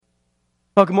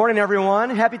Well, good morning, everyone.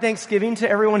 Happy Thanksgiving to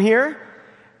everyone here.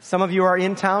 Some of you are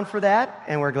in town for that,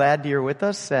 and we're glad you're with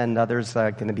us. And others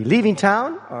are going to be leaving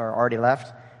town or already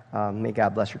left. May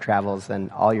God bless your travels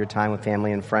and all your time with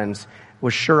family and friends. It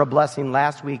was sure a blessing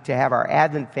last week to have our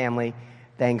Advent family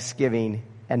Thanksgiving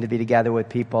and to be together with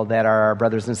people that are our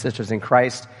brothers and sisters in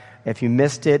Christ. If you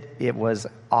missed it, it was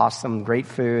awesome. Great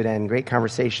food and great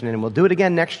conversation. And we'll do it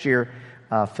again next year.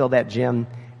 Fill that gym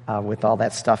with all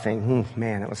that stuffing.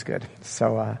 Man, it was good.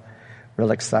 So,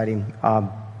 real exciting.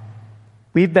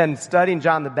 We've been studying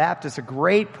John the Baptist, a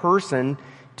great person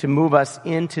to move us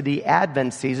into the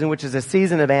Advent season, which is a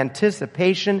season of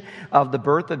anticipation of the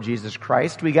birth of Jesus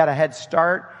Christ. We got a head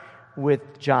start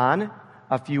with John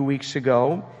a few weeks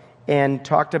ago and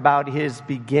talked about his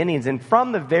beginnings. And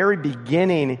from the very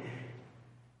beginning,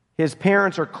 his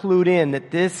parents are clued in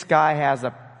that this guy has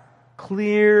a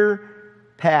clear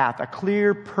path, a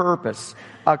clear purpose,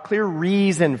 a clear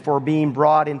reason for being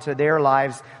brought into their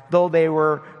lives. Though they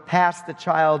were past the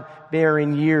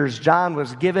childbearing years, John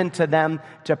was given to them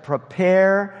to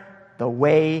prepare the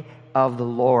way of the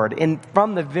Lord. And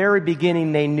from the very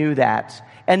beginning, they knew that.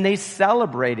 And they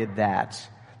celebrated that.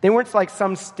 They weren't like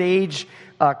some stage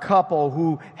couple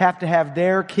who have to have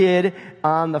their kid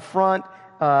on the front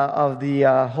of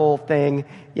the whole thing,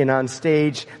 on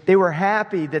stage. They were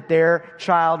happy that their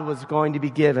child was going to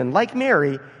be given, like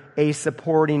Mary, a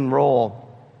supporting role.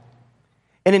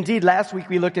 And indeed, last week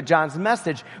we looked at John's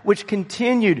message, which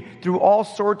continued through all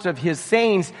sorts of his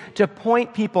sayings to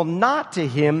point people not to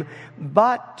him,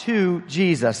 but to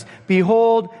Jesus.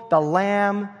 Behold, the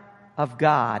Lamb of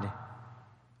God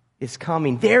is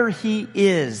coming. There he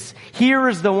is. Here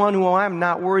is the one who I am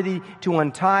not worthy to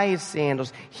untie his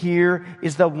sandals. Here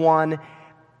is the one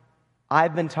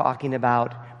I've been talking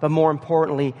about, but more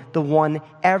importantly, the one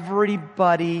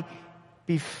everybody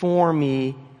before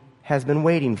me has been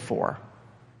waiting for.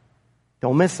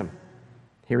 Don't miss him.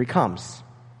 Here he comes.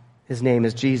 His name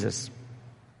is Jesus.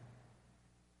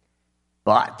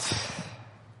 But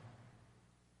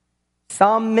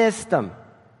some missed him.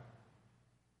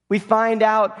 We find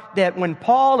out that when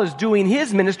Paul is doing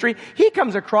his ministry, he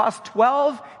comes across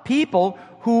 12 people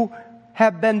who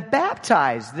have been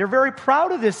baptized. They're very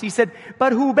proud of this. He said,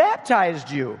 but who baptized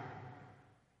you?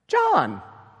 John.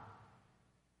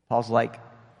 Paul's like,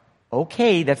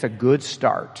 okay, that's a good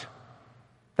start.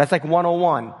 That's like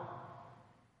 101.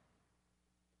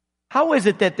 How is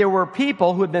it that there were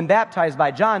people who had been baptized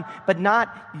by John, but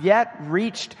not yet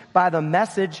reached by the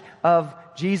message of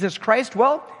Jesus Christ?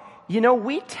 Well,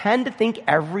 we tend to think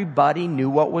everybody knew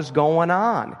what was going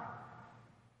on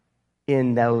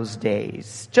in those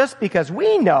days. Just because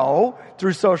we know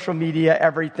through social media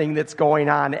everything that's going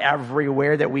on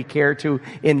everywhere that we care to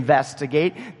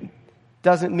investigate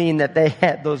doesn't mean that they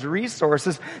had those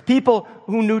resources. People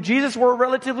who knew Jesus were a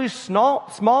relatively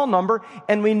small number,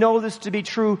 and we know this to be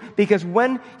true because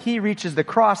when he reaches the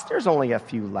cross, there's only a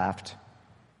few left.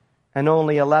 And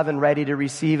only 11 ready to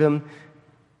receive him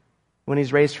when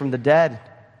he's raised from the dead,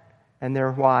 and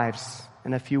their wives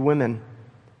and a few women.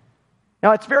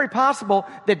 Now, it's very possible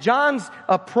that John's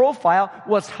profile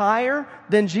was higher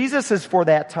than Jesus's for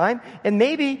that time, and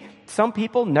maybe some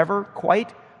people never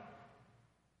quite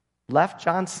left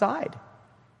John's side.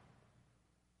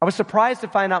 I was surprised to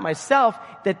find out myself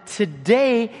that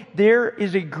today there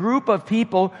is a group of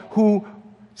people who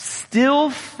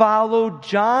still follow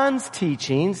John's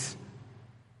teachings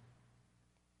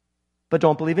but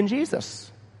don't believe in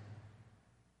Jesus.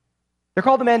 They're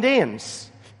called the Mandaeans.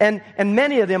 And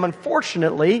many of them,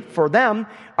 unfortunately for them,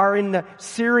 are in the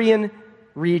Syrian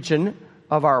region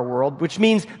of our world, which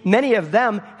means many of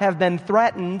them have been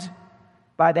threatened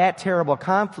by that terrible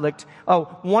conflict.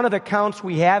 One of the counts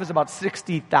we have is about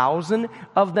 60,000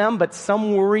 of them, but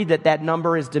some worry that that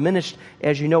number is diminished.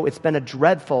 As you know, it's been a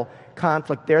dreadful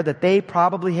conflict there that they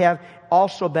probably have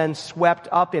also been swept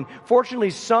up in.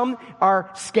 Fortunately, some are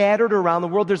scattered around the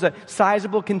world. There's a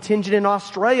sizable contingent in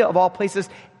Australia, of all places,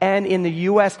 and in the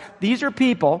U.S. These are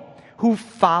people who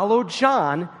follow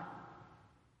John,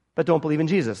 but don't believe in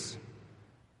Jesus.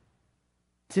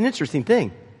 It's an interesting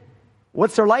thing.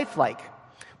 What's their life like?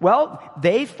 Well,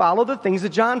 they follow the things that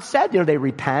John said. They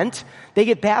repent, they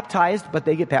get baptized, but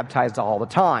they get baptized all the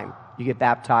time. You get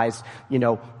baptized,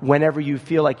 whenever you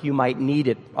feel like you might need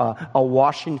it. A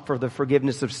washing for the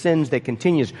forgiveness of sins that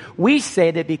continues. We say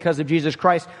that because of Jesus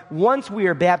Christ, once we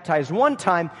are baptized one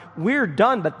time, we're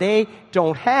done, but they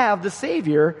don't have the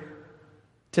Savior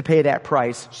to pay that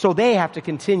price. So they have to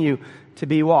continue to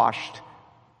be washed.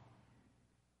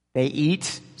 They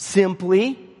eat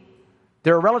simply.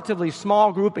 They're a relatively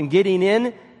small group, and getting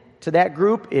in to that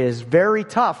group is very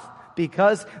tough.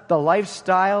 because the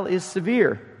lifestyle is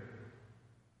severe.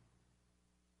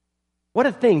 What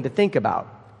a thing to think about.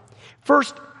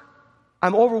 First,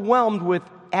 I'm overwhelmed with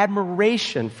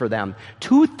admiration for them.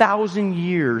 2,000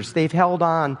 years they've held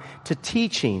on to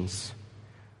teachings.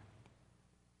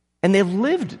 And they've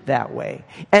lived that way.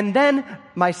 And then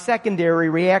my secondary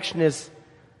reaction is,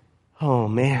 oh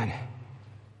man,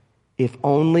 if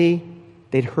only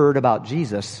they'd heard about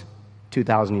Jesus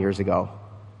 2,000 years ago.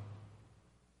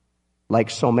 Like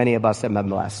so many of us have been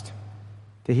blessed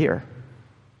to hear.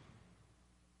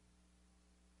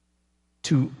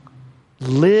 To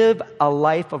live a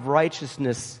life of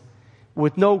righteousness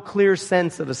with no clear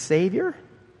sense of a Savior?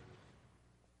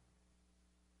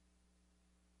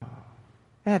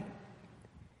 That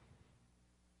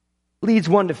leads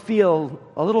one to feel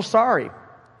a little sorry.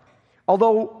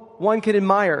 Although one can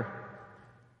admire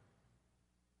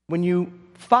when you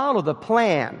follow the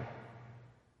plan,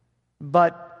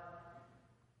 but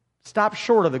stop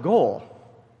short of the goal.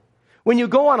 When you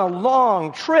go on a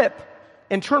long trip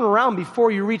and turn around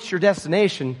before you reach your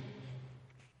destination,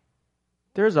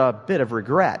 there's a bit of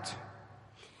regret.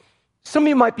 Some of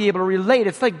you might be able to relate.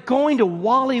 It's like going to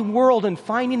Wally World and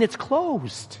finding it's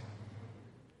closed.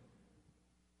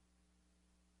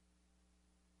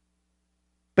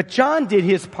 But John did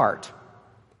his part.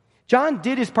 John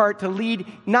did his part to lead.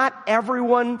 Not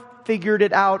everyone figured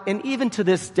it out. And even to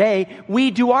this day,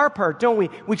 we do our part, don't we?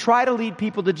 We try to lead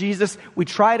people to Jesus. We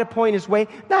try to point his way.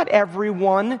 Not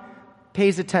everyone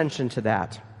pays attention to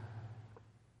that.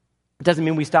 It doesn't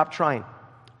mean we stop trying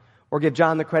or give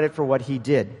John the credit for what he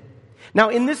did. Now,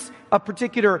 in this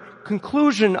particular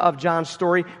conclusion of John's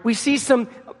story, we see some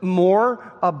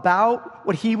more about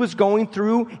what he was going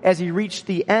through as he reached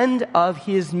the end of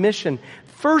his mission.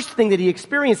 First thing that he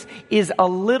experienced is a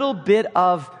little bit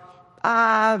of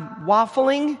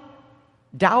waffling,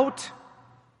 doubt,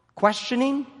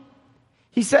 questioning.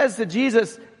 He says to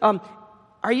Jesus,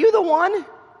 are you the one?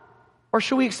 Or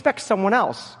should we expect someone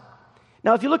else?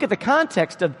 Now, if you look at the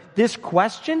context of this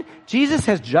question, Jesus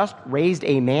has just raised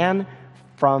a man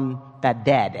from the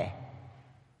dead.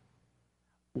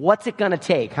 What's it going to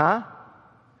take, huh?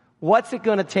 What's it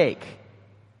going to take?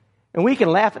 And we can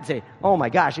laugh and say, oh my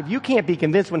gosh, if you can't be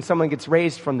convinced when someone gets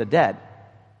raised from the dead.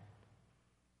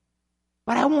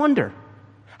 But I wonder,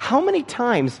 how many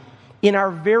times in our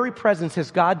very presence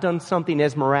has God done something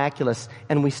as miraculous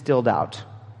and we still doubt?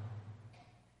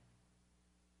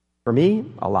 For me,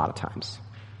 a lot of times.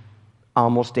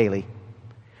 Almost daily.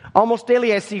 Almost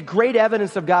daily I see great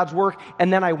evidence of God's work,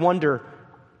 and then I wonder,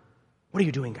 what are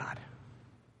you doing, God,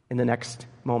 in the next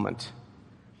moment?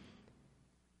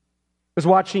 I was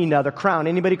watching The Crown.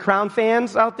 Anybody Crown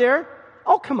fans out there?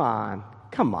 Oh, come on.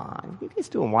 Come on. You guys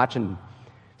doing watching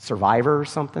Survivor or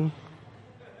something?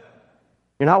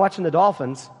 You're not watching the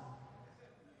Dolphins.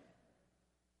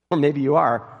 Or maybe you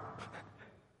are.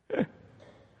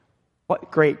 What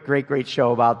great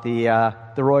show about the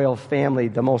royal family,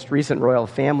 the most recent royal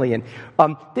family. And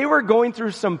they were going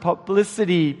through some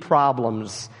publicity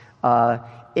problems.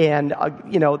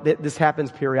 This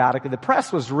happens periodically. The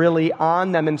press was really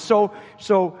on them. And so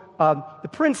the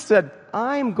prince said,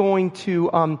 I'm going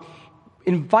to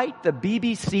invite the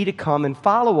BBC to come and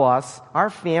follow us, our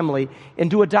family, and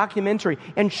do a documentary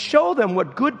and show them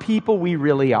what good people we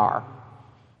really are.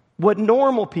 What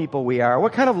normal people we are,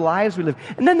 what kind of lives we live.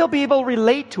 And then they'll be able to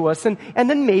relate to us, and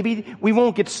then maybe we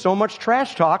won't get so much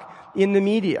trash talk in the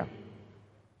media.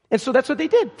 And so that's what they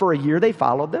did. For a year, they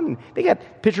followed them. They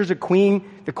got pictures of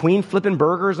the Queen flipping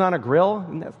burgers on a grill.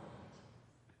 And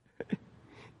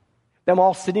them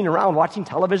all sitting around watching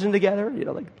television together,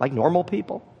 like normal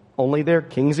people. Only they're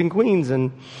kings and queens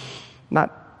and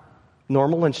not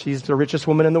normal, and she's the richest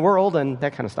woman in the world and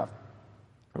that kind of stuff.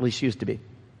 Or at least she used to be.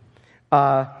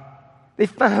 They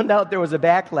found out there was a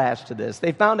backlash to this.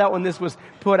 They found out when this was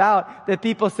put out that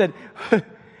people said they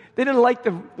didn't like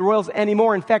the royals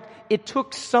anymore. In fact, it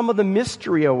took some of the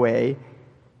mystery away,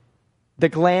 the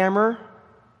glamour,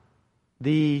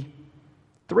 the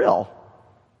thrill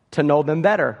to know them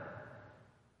better.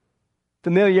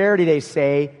 Familiarity, they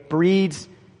say, breeds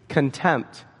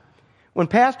contempt. When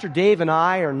Pastor Dave and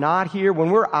I are not here, when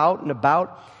we're out and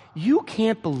about, you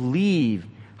can't believe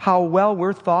how well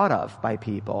we're thought of by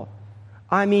people.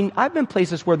 I mean, I've been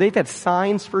places where they've had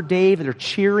signs for Dave, they're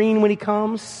cheering when he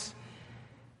comes.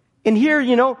 And here,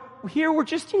 we're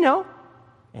just,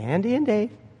 Andy and Dave.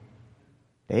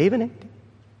 Dave and Andy.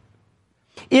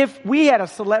 If we had a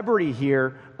celebrity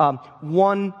here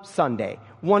one Sunday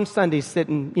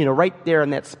sitting, right there in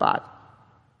that spot,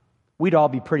 we'd all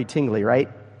be pretty tingly, right?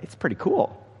 It's pretty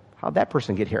cool. How'd that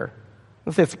person get here?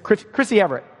 Let's say it's Chrissy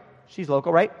Everett. She's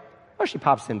local, right? Oh, she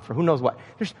pops in for who knows what.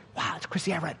 Wow, it's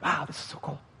Chrissy Everett. Wow, this is so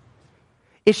cool.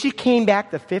 If she came back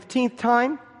the 15th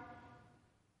time,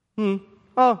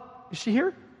 oh, is she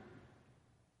here?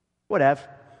 Whatever.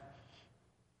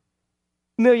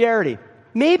 Familiarity.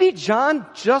 Maybe John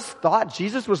just thought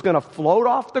Jesus was going to float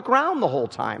off the ground the whole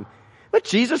time. But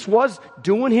Jesus was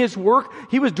doing his work.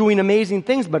 He was doing amazing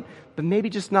things, but maybe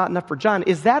just not enough for John.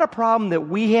 Is that a problem that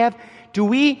we have? Do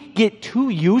we get too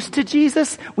used to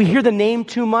Jesus? We hear the name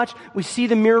too much. We see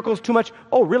the miracles too much.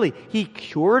 Oh, really? He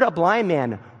cured a blind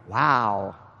man.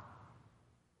 Wow.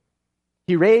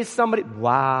 He raised somebody.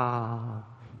 Wow.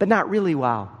 But not really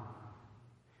wow.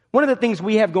 One of the things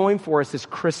we have going for us is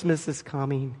Christmas is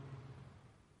coming.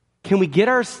 Can we get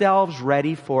ourselves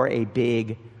ready for a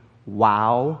big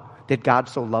wow? That God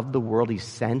so loved the world, he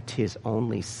sent his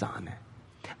only son.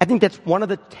 I think that's one of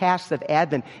the tasks of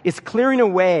Advent, is clearing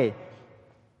away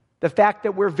the fact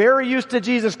that we're very used to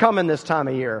Jesus coming this time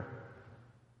of year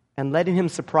and letting him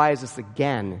surprise us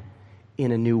again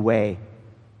in a new way.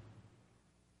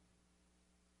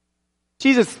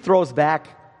 Jesus throws back.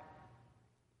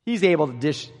 He's able to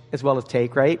dish as well as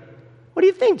take, right? What do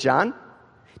you think, John?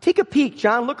 Take a peek,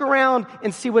 John. Look around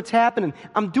and see what's happening.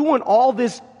 I'm doing all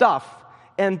this stuff.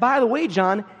 And by the way,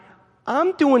 John,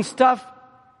 I'm doing stuff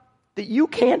that you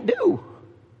can't do.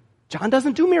 John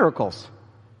doesn't do miracles.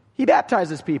 He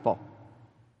baptizes people.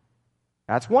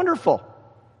 That's wonderful.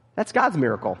 That's God's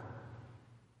miracle.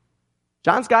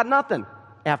 John's got nothing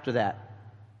after that.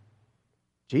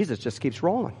 Jesus just keeps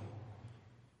rolling.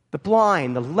 The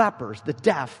blind, the lepers, the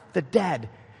deaf, the dead.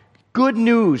 Good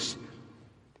news.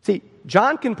 See,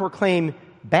 John can proclaim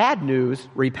bad news,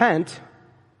 repent,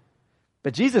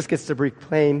 but Jesus gets to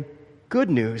proclaim good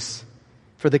news,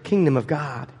 for the kingdom of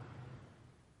God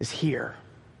is here.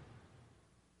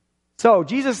 So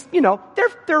Jesus,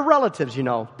 they're relatives,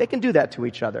 They can do that to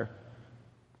each other.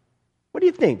 What do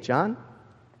you think, John?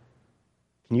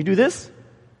 Can you do this?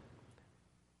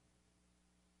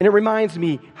 And it reminds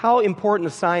me how important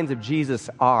the signs of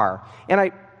Jesus are. And I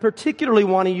particularly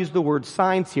want to use the word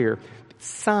signs here.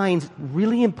 Signs,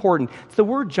 really important. It's the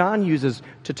word John uses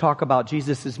to talk about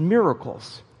Jesus'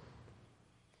 miracles.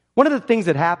 One of the things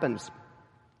that happens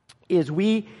is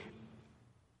we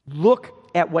look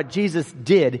at what Jesus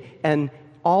did and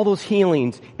all those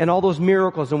healings and all those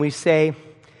miracles, and we say,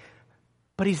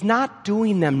 but he's not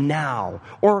doing them now,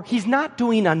 or he's not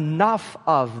doing enough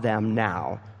of them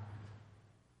now.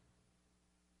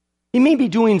 He may be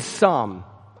doing some,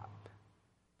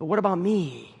 but what about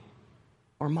me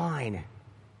or mine?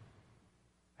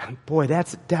 Boy,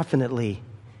 that's definitely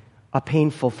a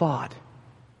painful thought.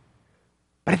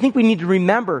 But I think we need to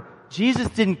remember, Jesus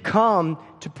didn't come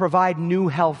to provide new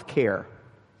health care.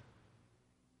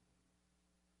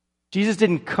 Jesus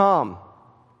didn't come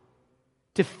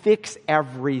to fix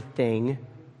everything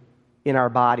in our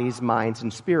bodies, minds,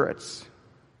 and spirits.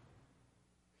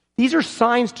 These are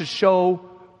signs to show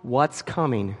what's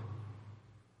coming,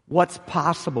 what's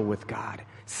possible with God.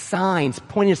 Signs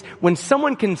pointing us. When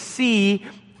someone can see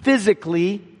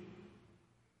physically,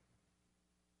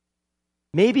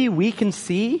 maybe we can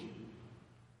see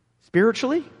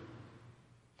spiritually.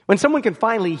 When someone can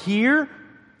finally hear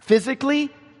physically,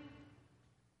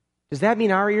 does that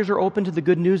mean our ears are open to the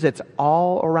good news that's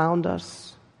all around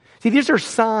us? See, these are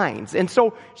signs. And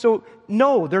so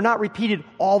no, they're not repeated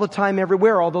all the time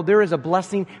everywhere, although there is a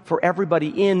blessing for everybody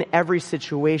in every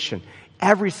situation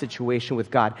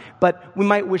with God. But we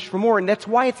might wish for more, and that's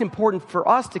why it's important for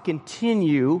us to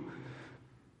continue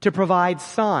to provide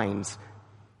signs.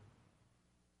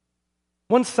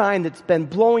 One sign that's been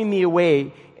blowing me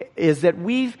away is that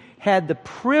we've had the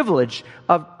privilege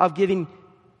of giving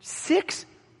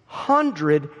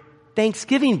 600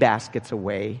 Thanksgiving baskets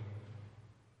away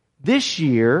this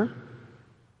year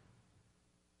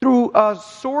through a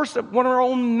source of one of our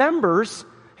own members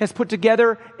has put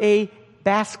together a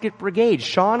basket brigade,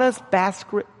 Shauna's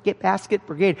basket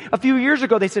brigade. A few years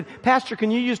ago, they said, Pastor, can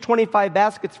you use 25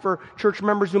 baskets for church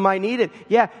members who might need it?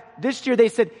 Yeah. This year, they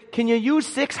said, can you use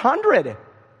 600?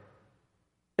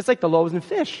 It's like the loaves and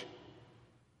fish.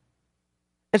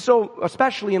 And so,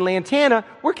 especially in Lantana,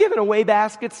 we're giving away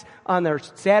baskets on their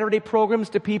Saturday programs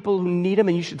to people who need them,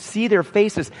 and you should see their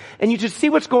faces. And you should see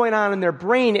what's going on in their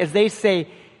brain as they say,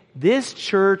 this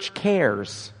church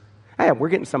cares. Yeah, we're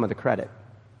getting some of the credit.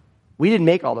 We didn't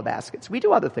make all the baskets. We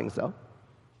do other things, though.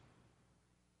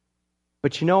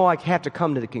 But I have to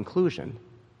come to the conclusion.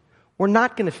 We're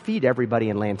not going to feed everybody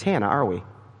in Lantana, are we?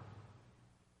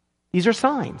 These are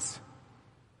signs.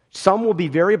 Some will be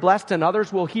very blessed and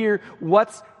others will hear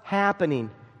what's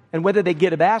happening. And whether they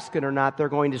get a basket or not, they're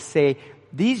going to say,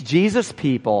 these Jesus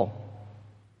people,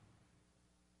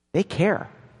 They care.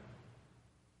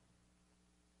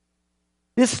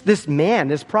 This man,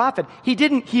 this prophet, he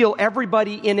didn't heal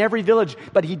everybody in every village,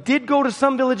 but he did go to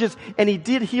some villages and he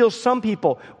did heal some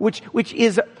people, which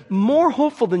is more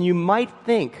hopeful than you might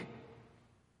think,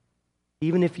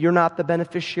 even if you're not the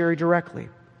beneficiary directly.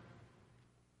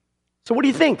 So what do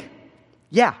you think?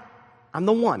 Yeah, I'm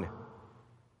the one.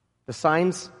 The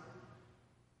signs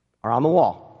are on the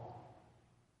wall.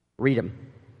 Read them.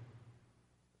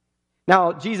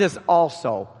 Now, Jesus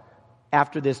also,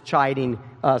 after this chiding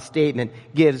statement,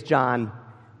 gives John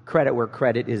credit where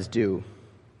credit is due.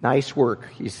 Nice work,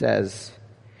 he says.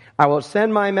 I will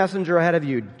send my messenger ahead of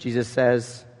you, Jesus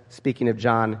says, speaking of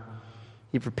John.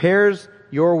 He prepares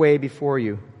your way before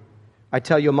you. I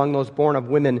tell you, among those born of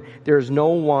women, there is no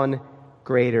one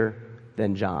greater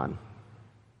than John.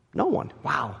 No one.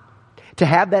 Wow. To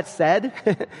have that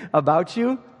said about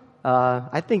you,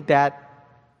 I think that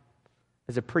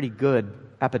is a pretty good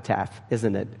epitaph,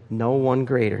 isn't it? No one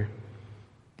greater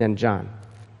than John.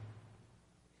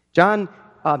 John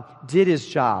did his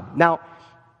job. Now,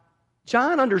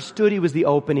 John understood he was the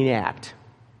opening act.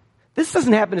 This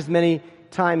doesn't happen as many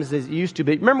times as it used to,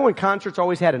 but remember when concerts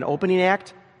always had an opening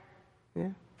act? Yeah?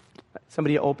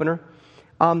 Somebody an opener?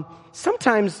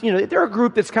 Sometimes, they're a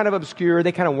group that's kind of obscure.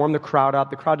 They kind of warm the crowd up.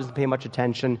 The crowd doesn't pay much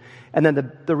attention. And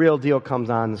then the real deal comes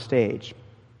on the stage.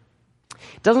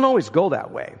 It doesn't always go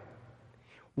that way.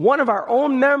 One of our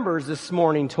own members this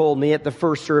morning told me at the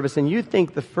first service, and you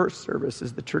think the first service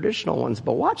is the traditional ones,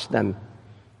 but watch them.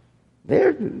 They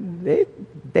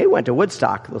went to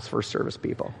Woodstock, those first service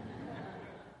people.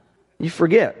 You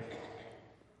forget.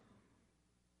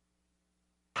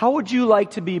 How would you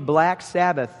like to be Black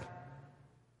Sabbath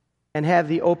and have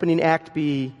the opening act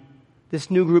be this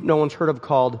new group no one's heard of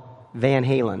called Van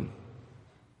Halen?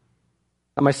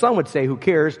 Now, my son would say, who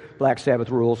cares? Black Sabbath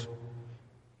rules.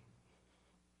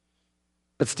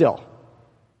 But still, it'd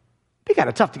be kind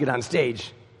of tough to get on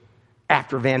stage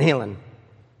after Van Halen.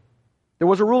 There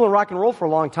was a rule in rock and roll for a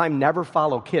long time, never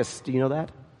follow Kiss. Do you know that?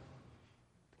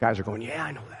 The guys are going, yeah,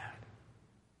 I know that.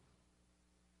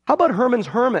 How about Herman's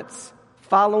Hermits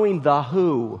following The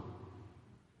Who?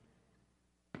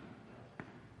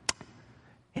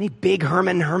 Any big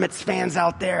Hermits fans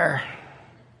out there?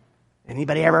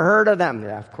 Anybody ever heard of them?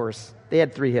 Yeah, of course. They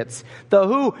had 3 hits. The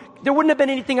Who, there wouldn't have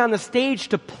been anything on the stage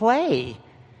to play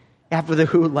after The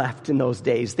Who left in those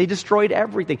days. They destroyed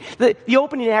everything. The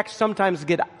opening acts sometimes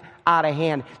get out of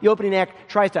hand. The opening act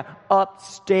tries to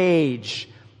upstage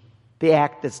the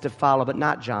act that's to follow, but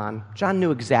not John. John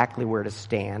knew exactly where to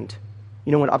stand.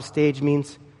 You know what upstage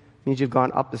means? It means you've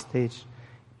gone up the stage.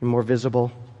 You're more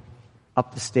visible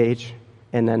up the stage,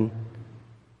 and then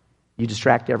you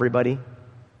distract everybody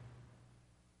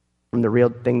from the real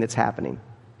thing that's happening.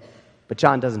 But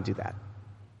John doesn't do that.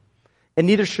 And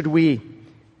neither should we.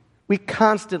 We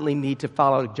constantly need to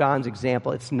follow John's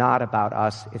example. It's not about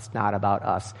us. It's not about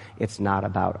us. It's not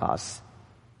about us.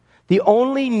 The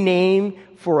only name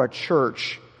for a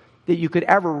church that you could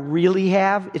ever really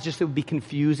have, it's just it would be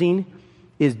confusing,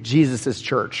 is Jesus'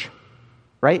 church.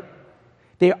 Right?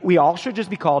 We all should just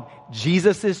be called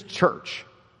Jesus' church.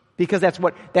 Because that's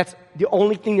the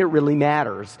only thing that really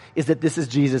matters is that this is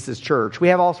Jesus' church. We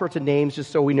have all sorts of names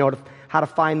just so we know how to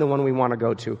find the one we want to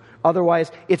go to.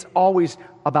 Otherwise, it's always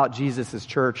about Jesus'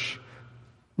 church.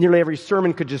 Nearly every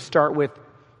sermon could just start with,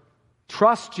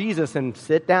 trust Jesus and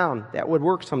sit down. That would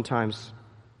work sometimes.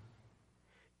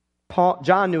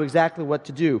 John knew exactly what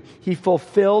to do. He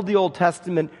fulfilled the Old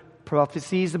Testament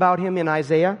prophecies about him in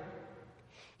Isaiah.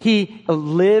 He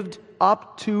lived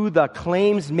up to the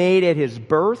claims made at his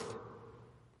birth.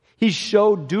 He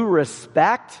showed due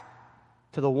respect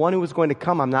to the one who was going to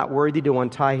come. I'm not worthy to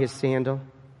untie his sandal.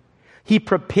 He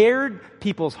prepared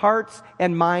people's hearts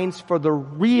and minds for the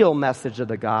real message of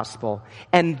the gospel.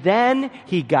 And then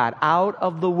he got out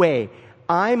of the way.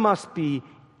 I must be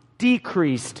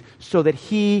decreased so that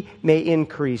he may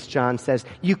increase, John says.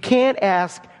 You can't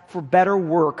ask for better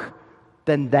work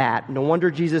than that. No wonder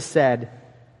Jesus said,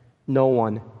 no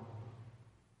one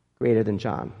greater than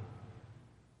John.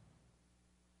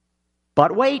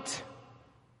 But wait,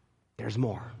 there's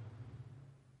more.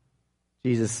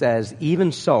 Jesus says,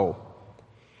 even so,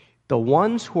 the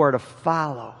ones who are to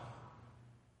follow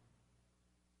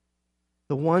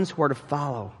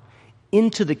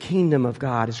into the kingdom of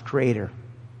God is greater.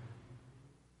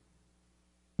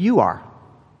 You are.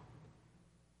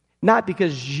 Not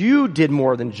because you did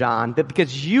more than John, but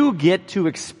because you get to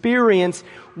experience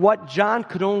what John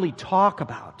could only talk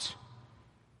about,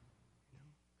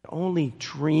 could only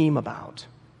dream about,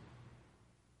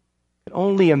 could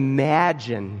only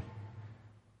imagine.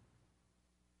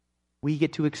 We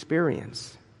get to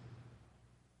experience.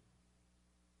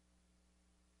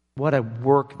 What a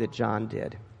work that John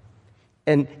did.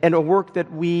 And a work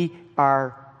that we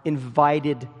are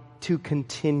invited to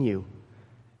continue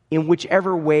in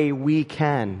whichever way we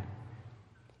can.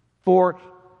 For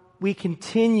we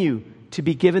continue to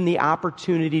be given the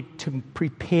opportunity to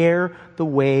prepare the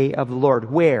way of the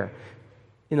Lord. Where?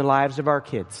 In the lives of our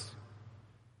kids.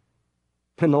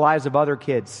 In the lives of other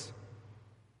kids.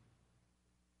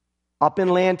 Up in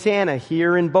Lantana,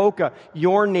 here in Boca,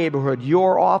 your neighborhood,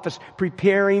 your office,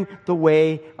 preparing the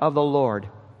way of the Lord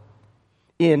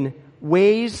in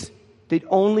ways that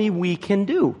only we can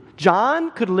do. John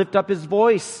could lift up his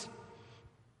voice,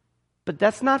 but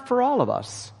that's not for all of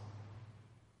us.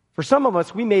 For some of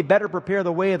us, we may better prepare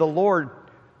the way of the Lord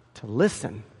to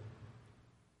listen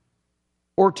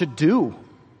or to do,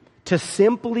 to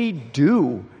simply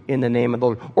do in the name of the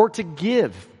Lord, or to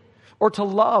give, or to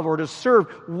love, or to serve.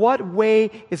 What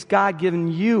way is God giving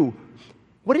you?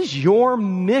 What is your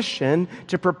mission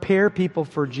to prepare people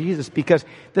for Jesus? Because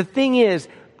the thing is,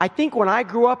 I think when I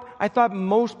grew up, I thought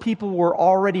most people were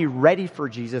already ready for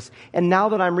Jesus. And now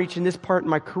that I'm reaching this part in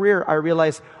my career, I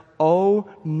realize, oh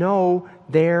no,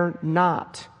 they're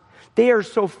not. They are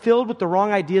so filled with the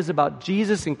wrong ideas about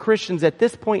Jesus and Christians at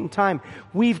this point in time,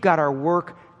 we've got our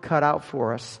work cut out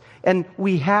for us. And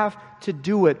we have to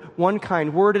do it one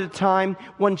kind word at a time,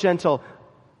 one gentle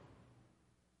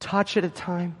touch at a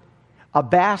time, a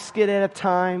basket at a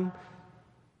time,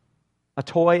 a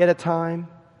toy at a time,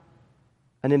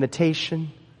 an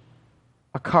invitation,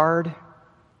 a card,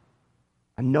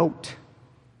 a note,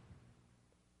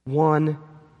 one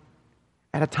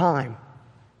at a time.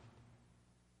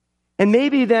 And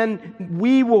maybe then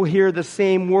we will hear the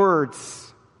same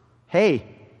words. Hey,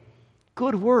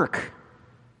 good work.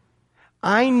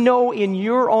 I know in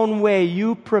your own way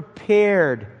you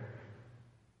prepared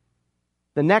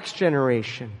the next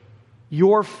generation,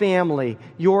 your family,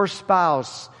 your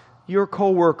spouse, your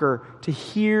coworker to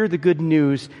hear the good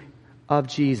news of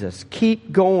Jesus.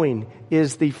 Keep going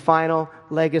is the final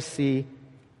legacy.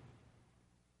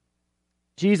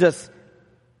 Jesus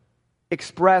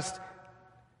expressed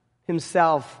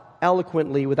himself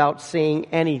eloquently without saying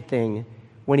anything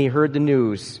when he heard the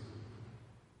news.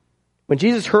 When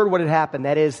Jesus heard what had happened,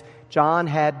 that is, John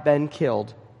had been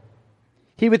killed,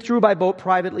 he withdrew by boat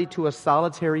privately to a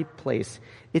solitary place.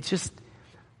 It's just,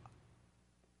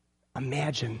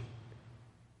 imagine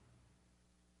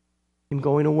him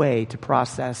going away to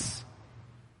process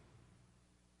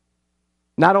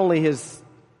not only his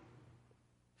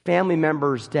family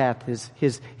member's death,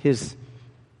 his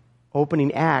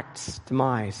opening act's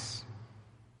demise.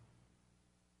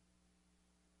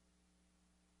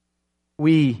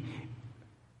 We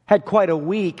had quite a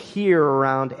week here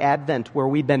around Advent where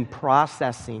we've been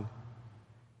processing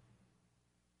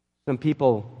some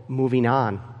people moving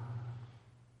on.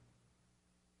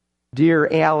 Dear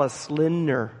Alice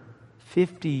Lindner,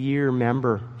 50-year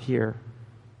member here.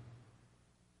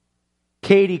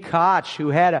 Katie Koch, who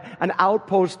had an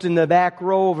outpost in the back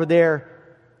row over there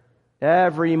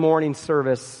every morning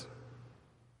service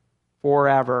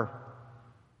forever.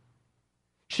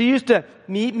 She used to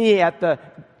meet me at the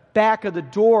back of the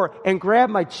door and grab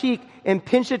my cheek and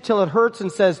pinch it till it hurts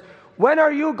and says, "When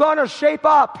are you going to shape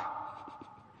up?"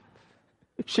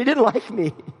 She didn't like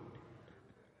me.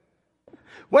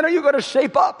 When are you going to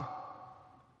shape up?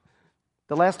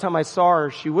 The last time I saw her,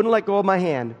 she wouldn't let go of my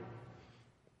hand.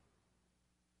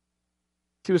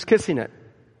 She was kissing it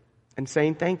and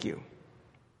saying thank you.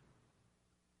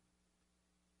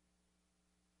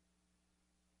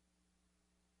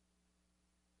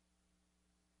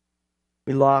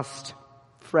 We lost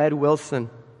Fred Wilson.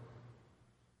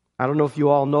 I don't know if you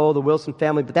all know the Wilson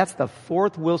family, but that's the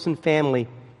fourth Wilson family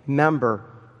member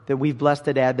that we've blessed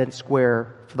at Advent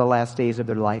Square for the last days of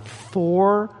their life.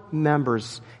 4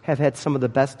 members have had some of the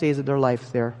best days of their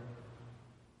life there.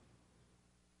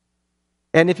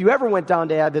 And if you ever went down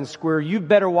to Advent Square, you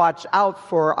better watch out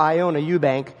for Iona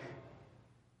Eubank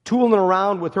tooling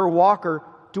around with her walker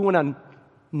doing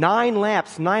 9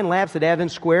 laps. 9 laps at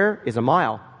Advent Square is a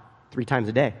mile. 3 times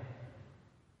a day.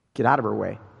 Get out of her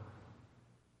way.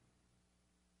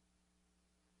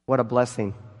 What a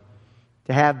blessing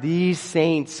to have these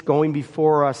saints going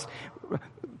before us,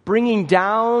 bringing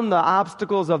down the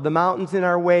obstacles of the mountains in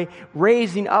our way,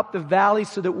 raising up the valleys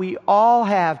so that we all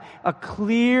have a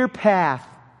clear path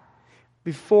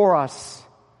before us,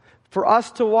 for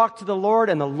us to walk to the Lord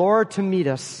and the Lord to meet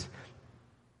us.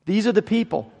 These are the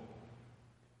people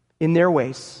in their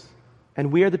ways,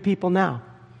 and we are the people now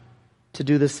to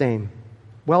do the same.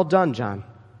 Well done, John.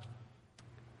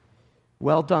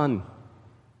 Well done,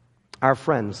 our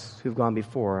friends who've gone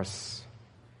before us.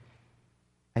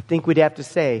 I think we'd have to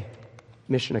say,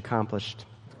 mission accomplished.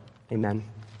 Amen.